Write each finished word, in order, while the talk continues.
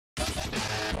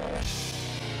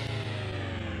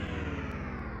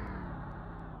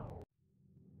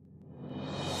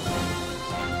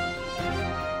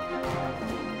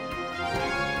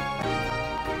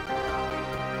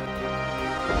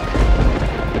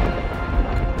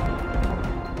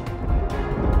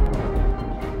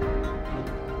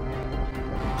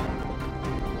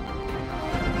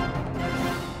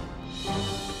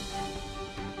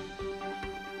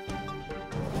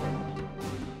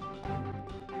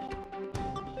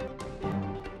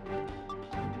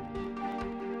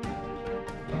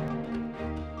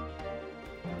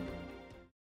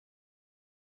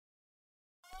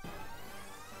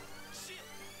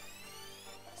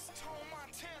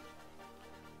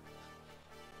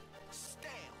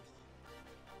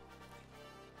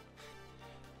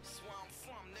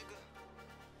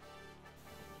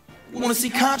You want to see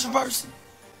controversy?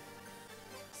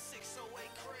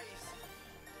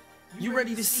 You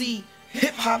ready to see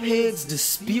hip-hop heads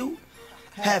dispute,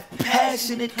 have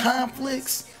passionate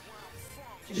conflicts?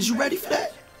 Is you ready for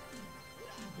that?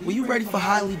 Well, you ready for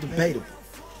highly debatable?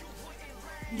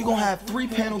 You're going to have 3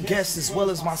 panel guests as well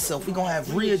as myself. We're going to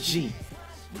have Rhea G.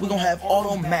 We're going to have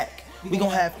Auto Mac. We're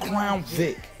going to have Crown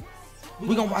Vic.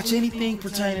 We're going to watch anything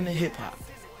pertaining to hip-hop.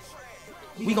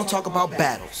 We're going to talk about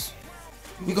battles.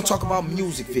 We're going to talk about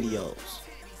music videos.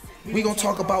 We're going to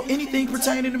talk about anything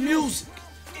pertaining to music.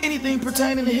 Anything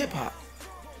pertaining to hip-hop.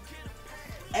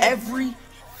 Every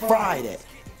Friday.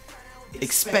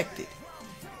 Expect it.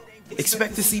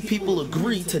 Expect to see people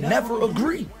agree to never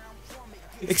agree.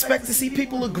 Expect to see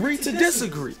people agree to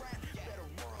disagree.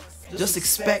 Just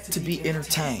expect to be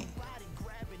entertained.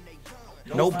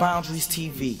 No Boundaries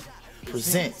TV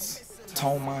presents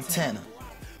Tone Montana.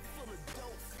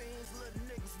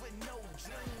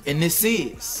 And this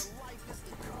is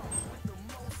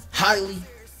highly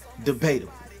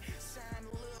debatable.